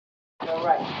All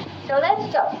right. So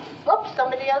let's go. Oops,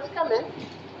 somebody else come in.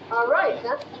 All right.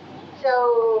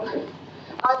 So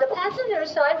on the passenger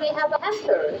side, we have a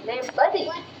panther named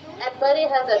Buddy. And Buddy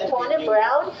has a tawny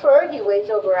brown fur. He weighs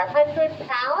over 100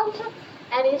 pounds.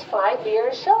 And he's 5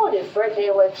 years old. His birthday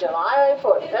was July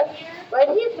 4th. But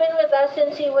he's been with us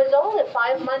since he was only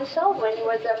 5 months old when he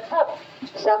was a pup.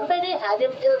 Somebody had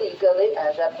him illegally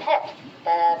as a pet.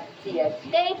 And he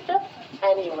escaped,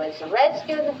 and he was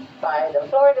rescued by the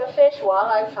Florida Fish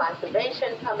Wildlife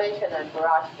Conservation Commission and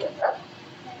brought here.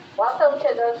 Welcome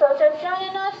to the social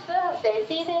joining us. Stay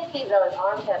seated, keep those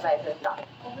arms and legs aside.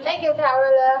 Thank you,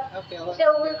 Carola. Okay,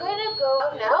 so we're going to go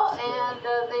up now, and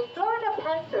the Florida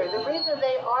panther, the reason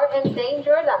they are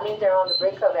endangered, that means they're on the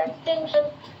brink of extinction,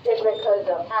 is because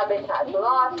of habitat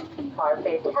loss, or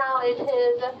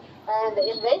fatalities, and the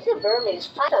invasive Burmese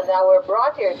pythons that were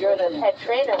brought here during the pet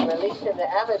trade and released in the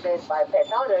Everglades by pet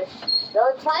owners.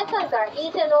 Those pythons are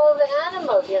eating all the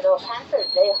animals. You know, panthers,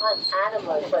 they hunt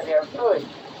animals for their food.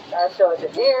 So the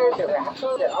deer, the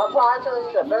raccoons, the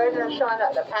opossums, the birds and so on,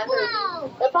 the panthers,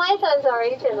 the pythons are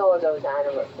eating all those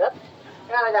animals.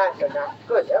 No, that's not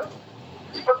good.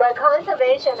 But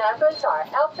conservation efforts are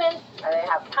helping. They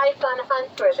have python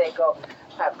hunts where they go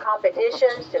have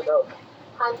competitions to go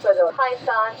hunt for those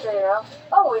pythons, you know.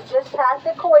 Oh, we just passed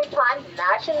the koi pond,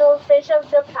 national fish of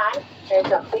Japan. There's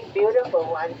some big, beautiful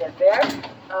ones in there.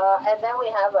 And then we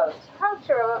have a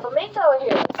sculpture of a flamingo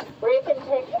here, where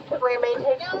you may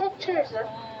take pictures.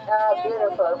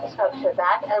 Beautiful sculpture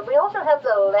that. And we also have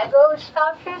the Lego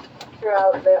sculptures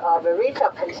throughout the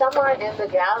Arboretum, and some are in the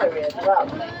gallery as well.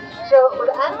 So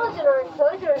the animals in our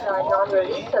enclosures are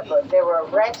non-releasable. They were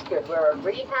rescued. We're a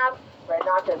rehab. We're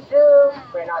not a zoo,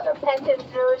 we're not a petting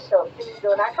zoo, so please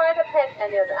do not try to pet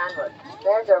any of the animals.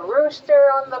 There's a rooster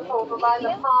on the over by the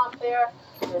pond there.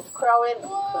 He's crowing. He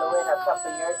flew in a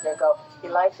couple of years ago. He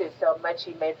likes it so much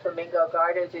he made Flamingo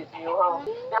Gardens his new home.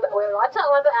 Now, with lots of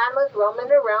other animals roaming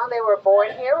around, they were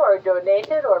born here or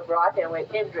donated or brought in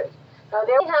with interest. Now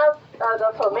there we have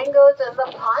the flamingos in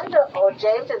the pond. Oh,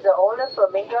 James is the only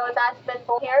flamingo that's been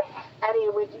born here,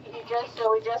 and we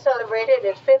just celebrated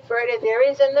his 5th birthday. There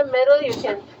he's in the middle. You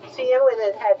can see him with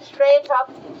his head straight up.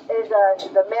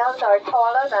 The males are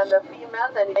taller than the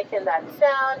females, and making that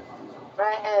sound.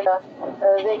 Right, and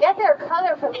they get their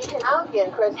color from eating algae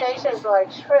and crustaceans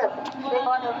like shrimp. They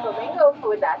want the flamingo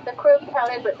food, that's the krill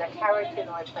pellet with the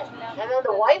carotenoid plant. And then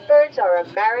the white birds are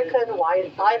American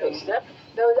white ibis.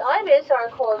 Those ibis are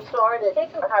called Florida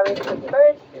hurricane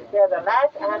birds. They're the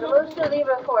last animals to leave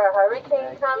before a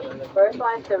hurricane comes. First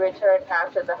ones to return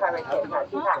after the hurricane has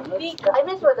passed. The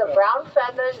ibis with the brown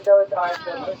feathers, those are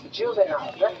the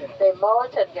juveniles. They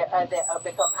molt and they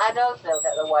become adults, they'll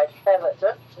get the white feathers.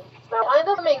 Now, find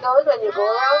the flamingos when you go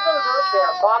around the loop. There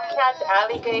are bobcats,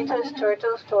 alligators,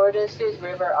 turtles, tortoises,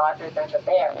 river otters, and the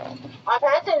bear. On the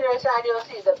passenger side, you'll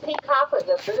see the peacock with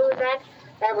the blue neck.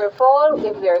 Every fall,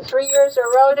 if they're 3 years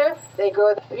or older, they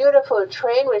grow the beautiful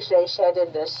train which they shed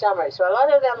in the summer. So a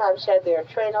lot of them have shed their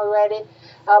train already,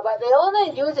 but they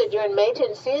only use it during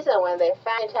mating season when they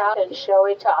fan it out and show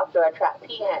it off to attract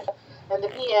peahens. And the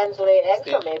peahens lay eggs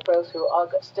from April through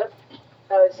August.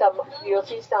 You'll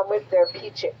see some with their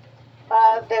peaching.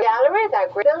 The gallery,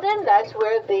 that great building, that's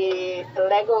where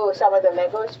some of the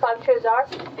Lego sculptures are.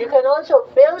 You can also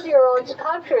build your own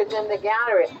sculptures in the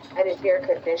gallery, and it's air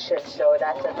conditioned, so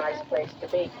that's a nice place to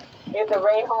be. If the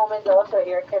Ray home is also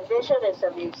air conditioned, it's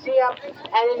a museum,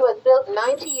 and it was built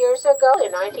 90 years ago,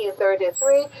 in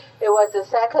 1933. It was the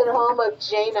second home of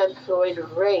Jane and Floyd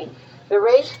Ray. The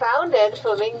Rays founded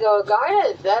Flamingo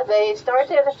Gardens.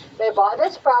 They bought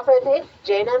this property,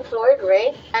 Jane and Floyd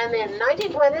Ray, and in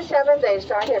 1927 they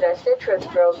started a citrus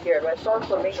grove here. It was called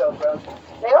Flamingo Grove.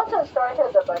 They also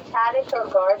started the botanical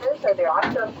gardens, so there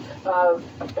are some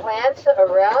plants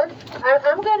around.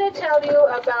 I'm going to tell you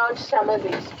about some of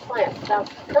these plants. Now,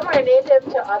 some are native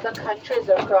to other countries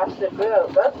across the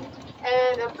globe.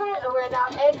 And we're now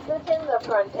exiting the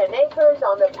front 10 acres.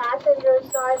 On the passenger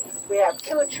side, we have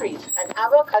 2 trees, an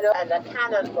avocado and a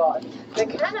cannonball. The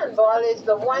cannonball is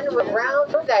the one with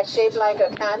round fruit that's shaped like a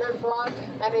cannonball,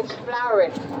 and it's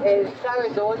flowering. It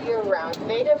flowers all year round,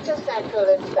 native to Central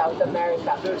and South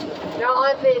America. Now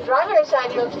on the driver's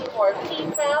side, you'll see more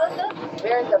peafowls.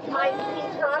 There's a pine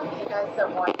peacock. He has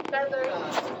some white feathers,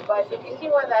 but if you see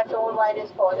one that's all white,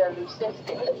 it's called a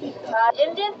leucistic.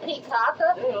 Indian peacock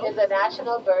is a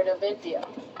national bird of India.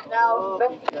 Now, the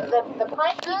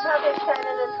pine peacock is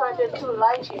standing in front planted 2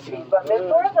 lychee trees, but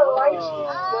before the lychee,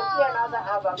 you'll see another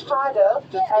avocado,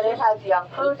 and it has young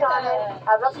fruit on it.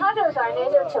 Avocados are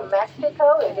native to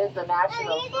Mexico. It is the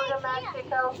national fruit of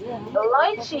Mexico. The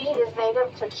lychee is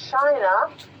native to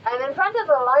China, and in front of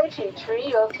the lychee tree,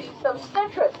 you'll see some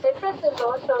citrus. Citrus is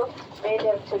also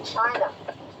native to China.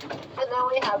 And then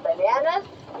we have bananas.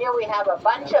 Here we have a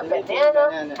bunch of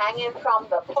banana hanging from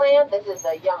the plant. This is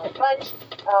a young bunch.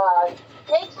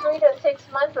 Takes 3 to 6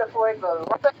 months before it will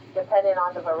ripen, depending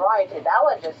on the variety. That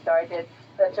one just started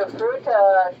to fruit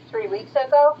 3 weeks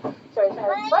ago. So it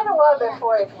has quite a while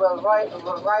before it will ripen.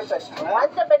 Once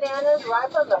the bananas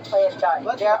ripen, the plant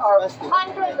dies. There are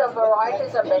hundreds of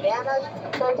varieties of bananas,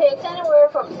 so it takes anywhere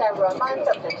from several months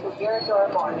up to 2 years or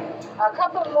more. A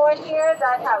couple more here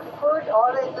that have fruit.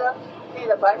 All is see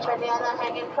the bunch banana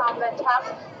hanging from the top,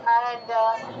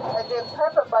 and the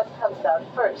purple bud comes out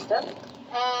first.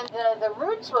 And the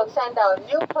roots will send out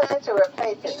new plants to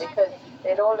replace it because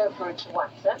it only fruits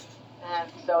once.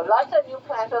 And so lots of new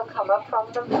plants will come up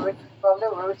from the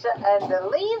roots. And the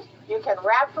leaves, you can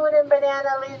wrap food in banana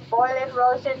leaves, boil it,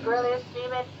 roast it, grill it,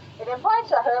 steam it. It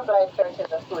imparts a herb-like character to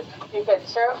the food. You can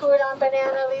serve food on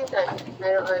banana leaves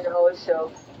and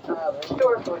also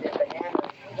store food in banana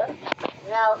leaves.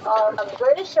 Now, I'm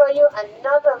going to show you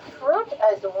another fruit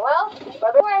as well.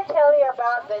 But before I tell you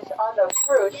about this other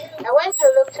fruit, I want you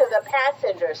to look to the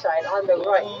passenger side on the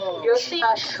right. You'll see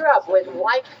a shrub with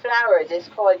white flowers. It's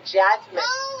called jasmine.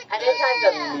 And it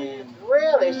has a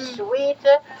really sweet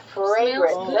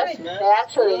fragrance. They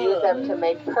actually use them to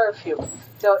make perfume.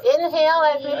 So inhale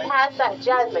as we pass that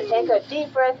jasmine. Take a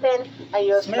deep breath in, and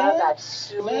you'll smell that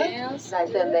sweetness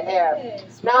in the air.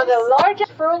 Now, the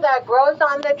largest fruit that grows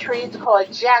on the tree is called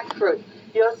jackfruit.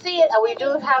 You'll see it, and we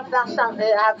do have some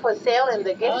for sale in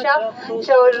the gift shop.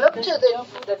 So look to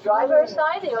the driver's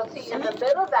side, and you'll see in the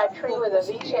middle that tree with a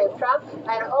V-shaped trunk,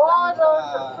 and all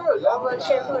those fruit, all those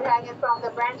shaped fruit hanging from the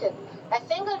branches. A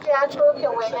single jackfruit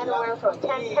can weigh anywhere from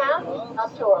 10 pounds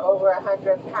up to over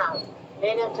 100 pounds.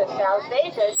 Native to South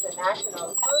Asia, it's the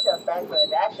national fruit of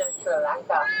Bangladesh and Sri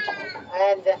Lanka.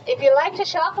 And if you like the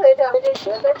chocolate, there's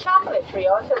a chocolate tree,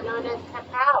 also known as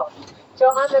cacao. So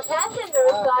on the passenger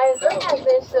side, look at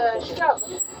this shrub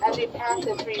as we pass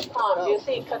the 3 palms. You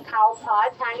see cacao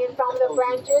pods hanging from the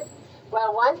branches.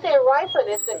 Well, once they ripen,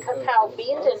 it's the cacao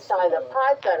beans inside the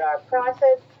pods that are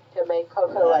processed to make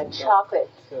cocoa and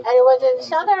chocolate. And it was in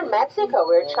southern Mexico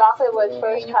where chocolate was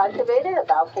first cultivated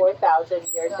about 4,000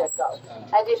 years ago.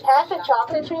 As you pass the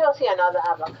chocolate tree, you'll see another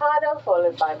avocado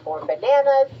followed by more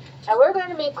bananas. And we're going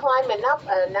to be climbing up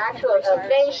a natural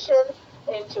elevation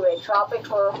into a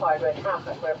tropical hardwood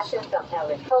hammock. We're passing some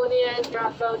heliconias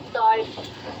on both sides.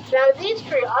 Now these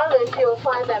tree islands, you'll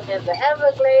find them in the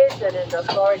Everglades and in the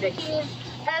Florida Keys,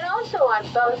 and also on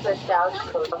both the south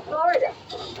coast of Florida.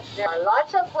 There are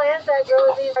lots of plants that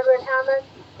grow in these hardwood hammocks.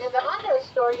 In the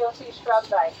understory, you'll see shrubs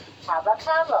like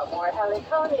cabacaba, more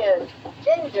heliconias,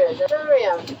 ginger,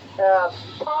 durium,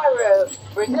 paro,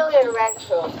 Brazilian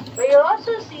redcoat. But you'll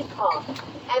also see palms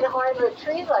and hardwood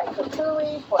trees like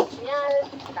kukui, porcianus.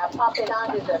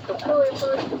 Papinat is a kukui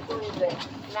fruit. Kukui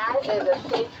is a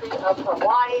state tree of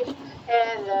Hawaii.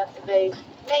 And they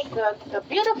make the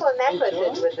beautiful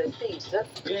necklaces with the seeds.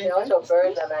 They also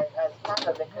burn them as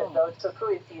candles because those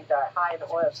kukui seeds are high in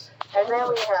oil. And then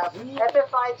we have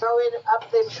epiphytes growing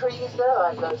up the trees,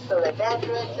 like those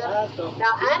philodendrons.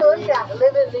 Now, animals that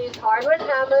live in these hardwood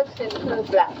hammocks include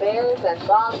black bears and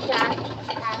bobcats,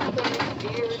 panthers,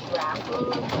 deers,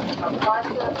 raccoons,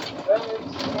 opossums,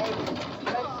 birds, snakes.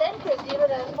 For centuries,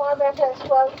 even as far back as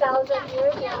 12,000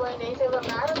 years, there were Native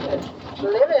Americans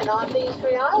living on these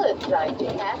 3 islands, like the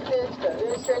Cactus,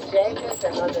 Cahusa, Jagus,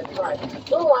 and other tribes.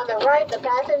 Ooh, on the right, the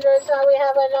passenger side, we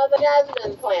have another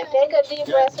jasmine plant. Take a deep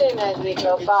breath in as we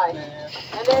go by.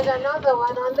 And there's another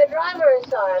one on the driver's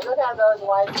side. Look at those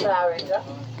white flowers.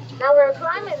 Now we're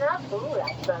climbing up. Ooh,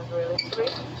 that sounds really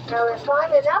sweet. Now we're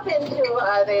climbing up into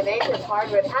the native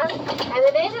hardwood house. And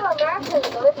the Native Americans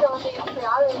lived on these 3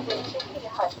 islands in chickpea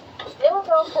huts. They would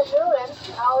go canoeing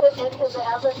out into the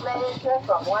Everglades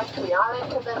from one tree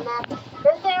island to the next.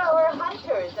 Then there were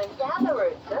hunters and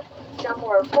gatherers. Some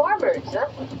were farmers.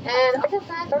 And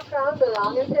artifacts are found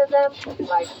belonging to them,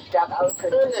 like dugout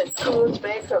canoes and tools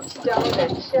made from stone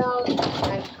and shells,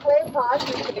 and clay pots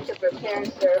used to prepare,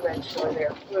 serve, and store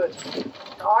their food.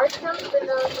 There are some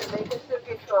known to make a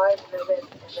Suki tribe living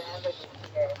in the Everglades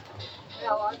today.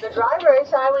 Now on the driveway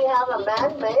side, we have a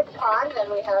man-made pond,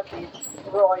 and we have these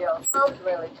royal palms,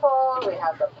 really tall. We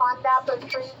have the pond apple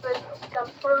trees with some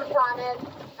fruit on it.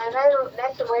 And then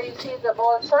next to where you see the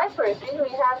bald cypress trees, we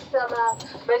have some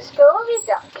Muscovy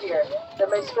ducks here. The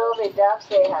Muscovy ducks,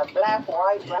 they have black,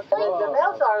 white, brown. The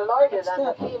males are larger than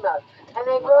the females. And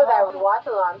they grow that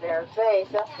wattle on their face.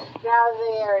 Now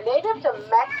they are native to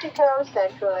Mexico,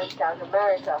 Central and South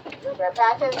America. They're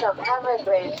patches of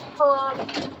Everglades palm.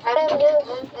 And then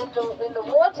in the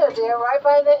water there, right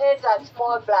by the edge, that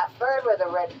small black bird with a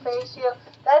red face shield,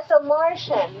 that's a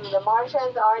Martian. The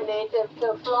Martians are native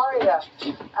to Florida.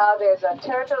 There's a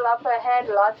turtle up ahead.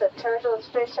 Lots of turtles,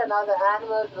 fish, and other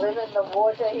animals live in the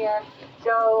water here.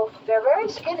 So they're very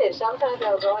skittish. Sometimes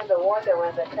they'll go in the water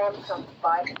when the tram comes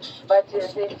by. But see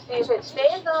if it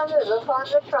stays on the look on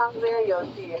the trunk there,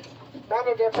 you'll see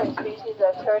many different species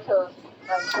of turtles,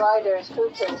 sliders,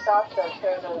 hoochers, soft-shell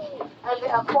turtles. And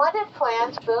the aquatic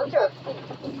plants filter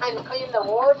and clean the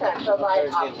water and provide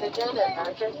oxygen and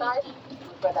exercise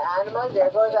for the animals.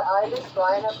 There go the ibis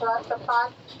flying across the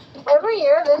pond. Every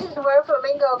year, this is where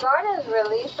Flamingo Gardens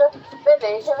release the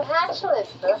native hatchlings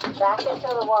back into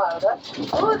the wild.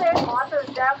 Oh, there's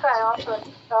mottled duck. I also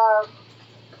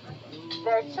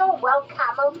they're so well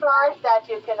camouflaged that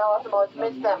you can almost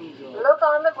miss them. Look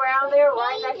on the ground there,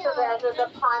 right next to the edge of the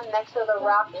pond, next to the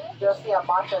rock, you'll see a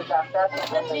mottled duck.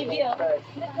 That's a really big bird.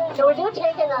 So we do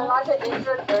take in a lot of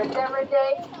injured birds every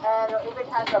day, and if it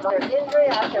has a minor injury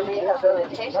after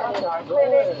rehabilitation in our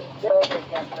clinic, the bird will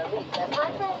get released. And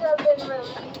hundreds have been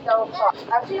released so far.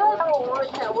 A few of the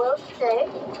awards will stay.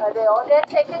 They all get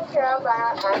taken care of by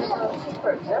our animal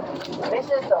keepers. This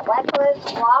is the wetlands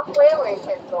walkway where you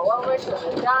can go over to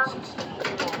the dock,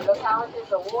 look out into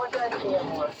the water, see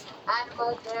more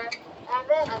animals there,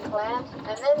 and plants.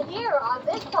 And then here on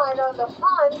this side of the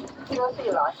pond, you'll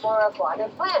see lots more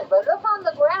aquatic plants. But look on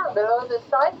the ground below the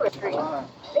cypress trees.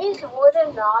 These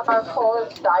wooden knobs are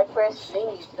called cypress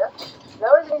leaves.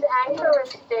 Those anchor and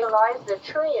stabilize the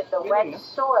tree in the wet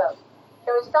soil.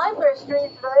 Those cypress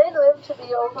trees, they live to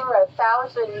be over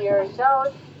 1,000 years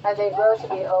old, and they grow to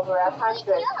be over 100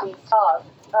 feet tall.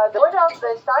 The wood of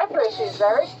the cypress is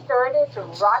very sturdy, it's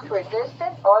rot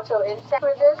resistant, also insect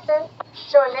resistant.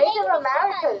 So Native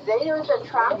Americans, they use the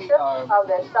trunks of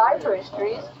the cypress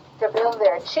trees to build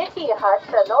their chickee huts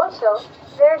and also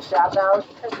their dugout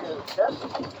canoes.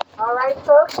 All right,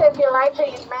 folks, if you like to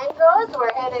eat mangoes,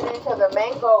 we're headed into the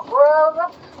mango grove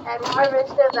and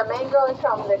harvested the mangoes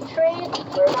from the trees.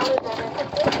 We're selling them in the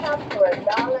big cup for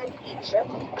 $1 each.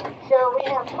 So we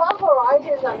have 12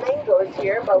 varieties of mangoes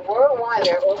here, but worldwide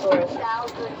there are over 1,000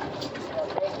 mangoes.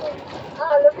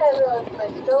 Oh, look at the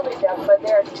Muscovy duck, but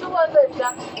there are two other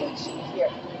duck species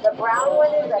here. The brown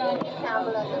one is a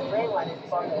camel and the gray one is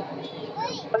buffalo.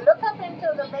 But look up into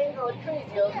the mango trees,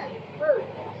 you'll see fruit.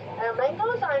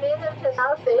 Mangoes are native to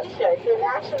South Asia. It's the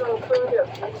national fruit of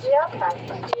India,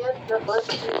 Pakistan, the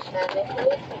Philippines, and the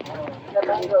Haiti. The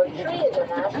mango tree is a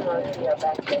national tree of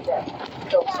Bangladesh.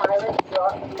 So pirates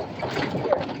brought these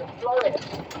here to Florida.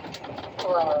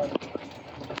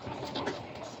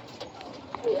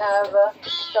 We have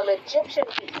some Egyptian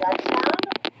geese. That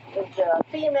sound is the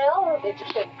female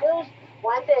Egyptian goose.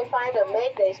 Once they find a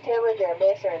mate, they stay with their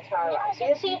mates their entire life. So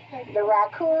you see, the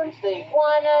raccoons, the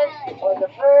iguanas, or the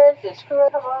birds, the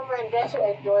squirrels come over and get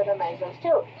to enjoy the mangoes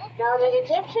too. Now, the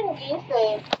Egyptian geese,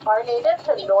 they are native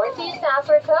to Northeast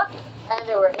Africa, and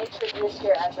they were introduced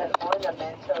here as an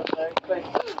ornamental good food.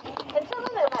 And some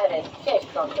of them had escaped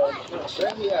from those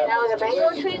trees. Now, the mango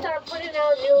trees are putting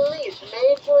out new leaves.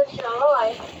 May, June,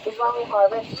 July is when we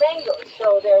harvest mangoes.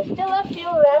 So there's still a few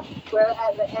left. We're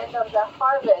at the end of the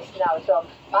harvest now. So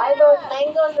buy those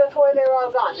mangoes before they're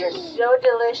all gone. They're so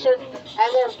delicious, and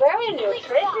they're very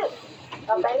nutritious.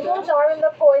 Mangoes are in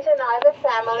the poison ivy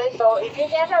family, so if you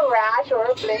get a rash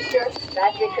or a blister,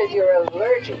 that's because you're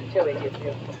allergic to it if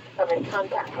you come in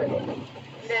contact with it.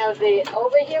 Now,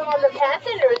 over here on the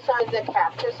Panther side is the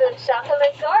cactus and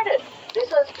succulent garden. This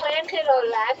was planted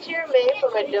last year, May,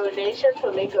 from a donation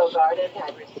Flamingo Garden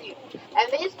had received.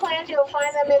 And these plants, you'll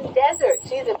find them in deserts.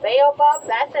 See the baobab?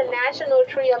 That's a national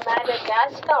tree of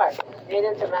Madagascar,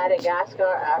 native to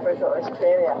Madagascar, Africa,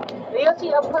 Australia. You'll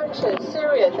see apunches,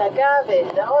 cereus,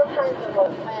 agaves, all kinds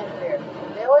of plants there.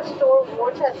 They all store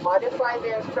water and modify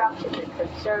their structure to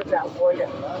conserve that water.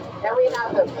 Then we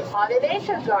have the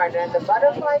pollinator garden and the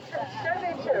butterfly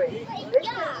conservatory. This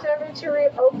conservatory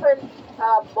opened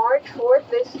March 4th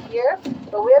this year,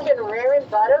 but we have been rearing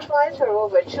butterflies for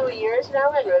over 2 years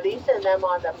now and releasing them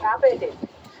on the property.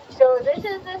 So this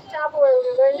is the stop where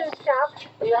we're going to stop.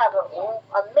 You have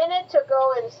a minute to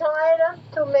go inside,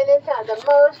 2 minutes at the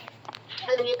most.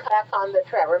 And then you come back on the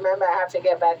tram. Remember, I have to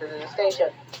get back to the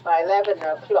station by 11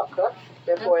 o'clock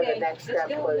before the next tram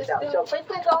pulls out. So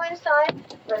quickly go inside,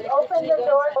 then open the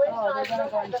door, go inside,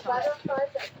 look at the butterflies,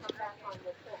 and come back on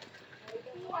the tram. You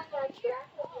can see on that jack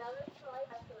at the other side,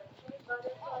 that's where a tree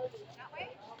butterfly is.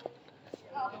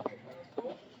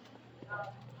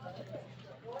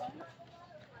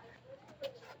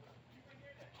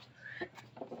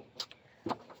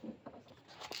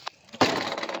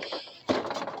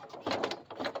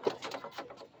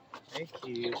 Thank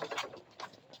you.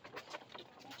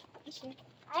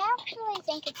 I actually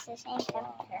think it's the same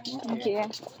temperature. Thank you.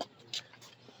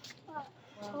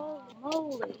 Oh,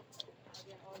 moly.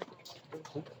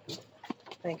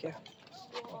 Thank you.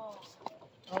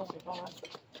 Oh, God.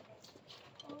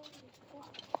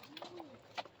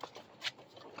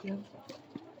 Yeah.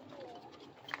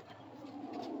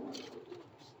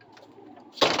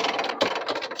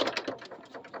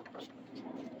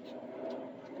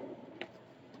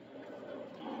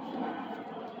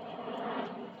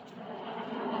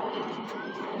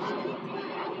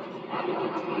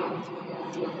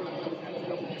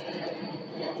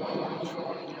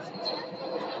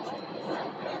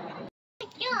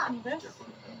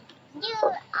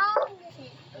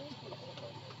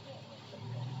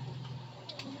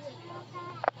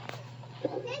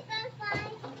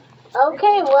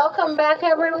 Okay, welcome back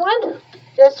everyone.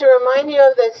 Just to remind you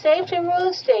of the safety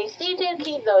rules, stay seated,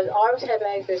 keep those arms and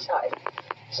legs exercised.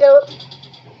 So,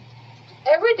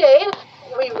 every day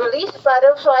we release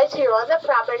butterflies here on the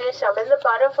property, some in the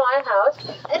butterfly house.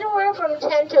 Anywhere from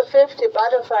 10 to 50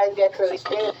 butterflies get released.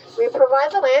 We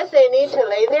provide the plants they need to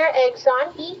lay their eggs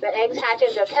on. The eggs hatch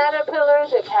into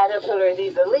caterpillars. The caterpillars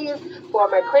eat the leaves,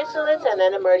 form a chrysalis, and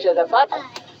then emerge as a butterfly.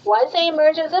 Once they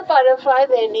emerge as a butterfly,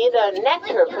 they need a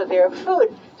nectar for their food.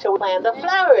 So we plant the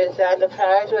flowers, and the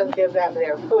flowers will give them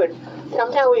their food.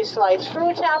 Sometimes we slice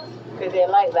fruit up, because they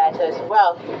like that as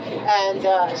well. And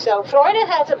so Florida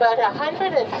has about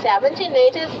 170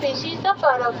 native species of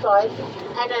butterflies,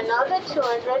 and another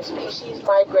 200 species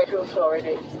migrate through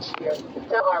Florida each year.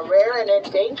 Some are rare and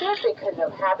endangered because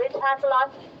of habitat loss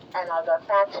and other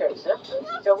factors.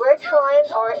 So we're trying,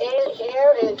 our aim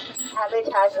here is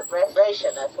habitat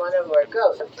restoration. That's one of our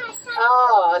goals.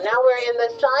 Oh, now we're in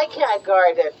the cycad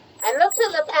garden. And look to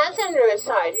the passenger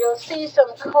side. You'll see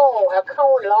some cone, a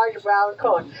cone, large brown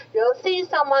cone. You'll see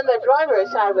some on the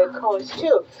driver's side with cones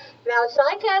too. Now,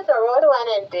 cycads are also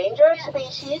an endangered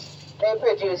species. They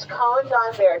produce cones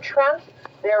on their trunks.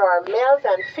 There are males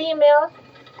and females.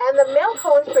 And the male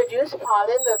cones produce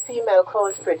pollen, the female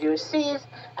cones produce seeds,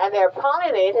 and they're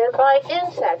pollinated by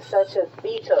insects such as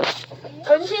beetles.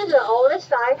 Kunchi is the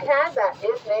oldest cycad that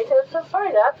is native to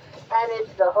Florida, and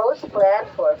it's the host plant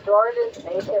for Florida's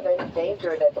native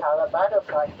endangered Atala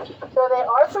butterfly. So they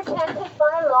are protected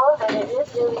by law, and it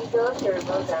is illegal to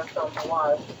remove them from the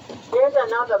wild. Here's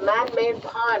another man-made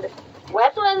pond.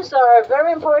 Wetlands are a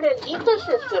very important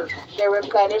ecosystem. They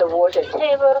replenish the water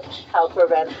table, help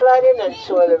prevent flooding and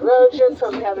soil erosion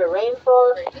from heavy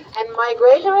rainfall. And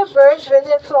migratory birds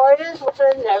visit Florida's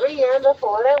wetlands every year in the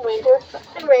fall and winter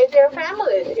and raise their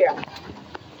families here.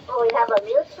 We have a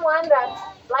mute swan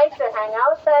that likes to hang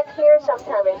out back here.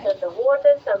 Sometimes it's in the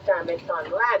water, sometimes it's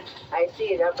on land. I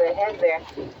see it up ahead there.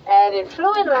 And it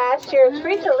flew in last year. It's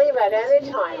free to leave at any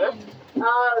time.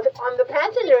 On the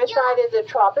passenger side is a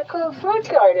tropical fruit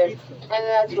garden, and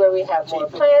that's where we have more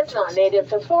plants, not native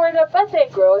to Florida, but they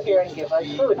grow here and give us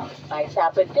food, like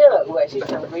sapodilla. Ooh, I see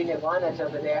some green iguanas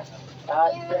over there.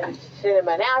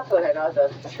 Cinnamon apple and other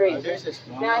trees.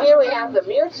 Now here we have the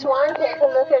mute swan. Take a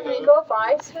look as we go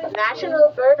by.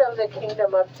 National bird of the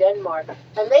Kingdom of Denmark.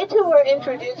 And they too were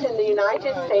introduced in the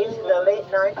United States in the late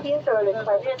 19th, early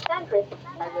 20th century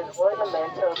as an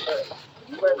ornamental bird.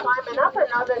 We're climbing up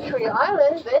another tree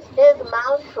island. This is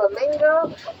Mount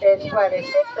Flamingo. It's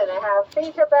 26.5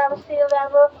 feet above sea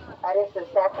level, and it's the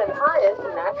second highest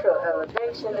natural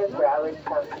elevation in Broward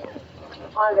County.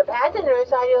 On the passenger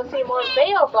side, you'll see more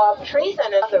baobab trees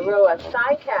and another row of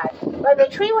cycads. But the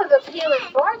tree with the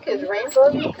peeling bark is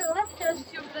rainbow eucalyptus.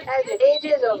 As it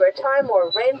ages over time,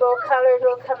 more rainbow colors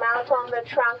will come out on the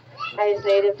trunk, and it's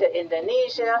native to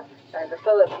Indonesia and the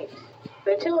Philippines.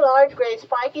 The two large gray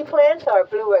spiky plants are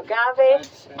blue agave,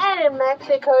 and in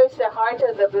Mexico, it's the heart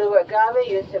of the blue agave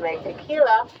used to make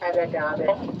tequila and agave.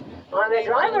 On the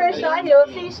driver's side, you'll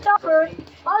see star fruit,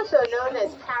 also known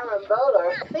as carambola,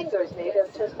 or fingers,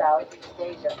 native to Southeast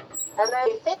Asia. And then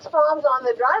the 6 palms on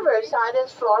the driver's side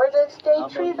is Florida's state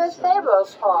tree, the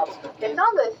sabal palm. It's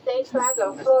on the state flag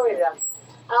of Florida.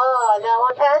 Oh, now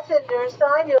on passenger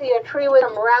side, you'll see a tree with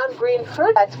some round green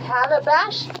fruit. That's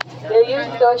calabash.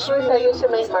 Those fruits are used to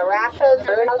make maracas,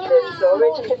 birdhouses,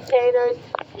 storage containers,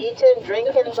 eaten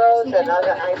drinking bowls, and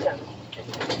other items.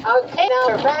 Okay, now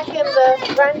we're back in the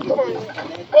front and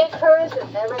acres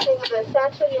and everything in the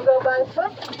section you go by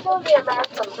foot. Will be a map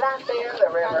from Black Bear, the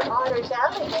river otters,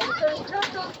 alligators,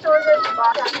 turtles, tortoises,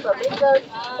 bobcats, flamingos,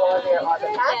 or there are the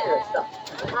passenger stuff.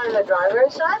 On the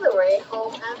driver's side, the rain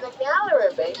home and the gallery.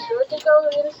 Be sure to go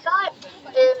inside.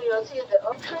 And you'll see the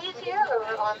oak trees here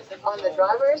on the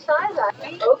driver's side. That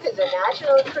oak is a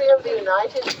national tree of the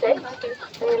United States.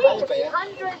 They live to be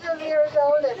hundreds of years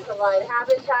old and provide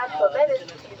habitat for many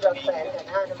species of plants and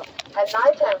animals. At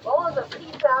nighttime, all the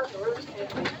peace-out roots in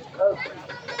the oak.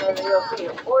 And you'll see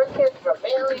orchids,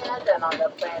 bromeliads, and other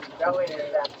plants growing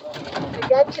in them. To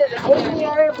get to the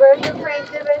apiary, bird and prey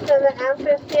exhibits, and the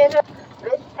amphitheater,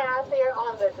 this path here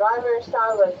on the driver's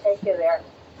side will take you there.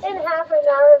 In half an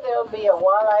hour, there'll be a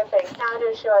wildlife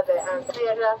encounter show at the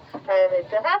amphitheater, and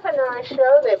it's a half an hour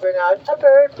show. They bring out a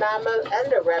bird, mammal,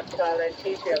 and a reptile and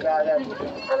teach you about them.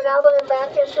 I'm now going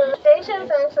back into the station.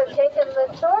 Thanks for taking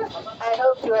the tour. I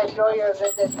hope you enjoy your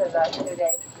visit with us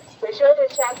today. Be sure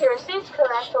to check your seats,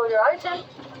 collect all your items,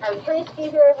 and please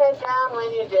keep your head down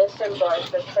when you disembark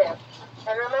the tram.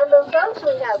 And remember, folks,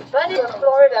 we have Buddy, the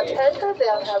Florida Panther.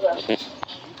 They'll have a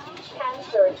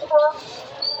panther talk.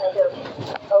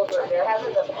 Over there,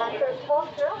 having the panther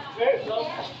talk now.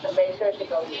 So make sure to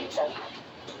go see them.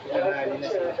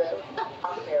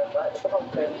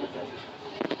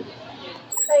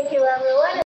 Thank you,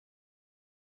 everyone.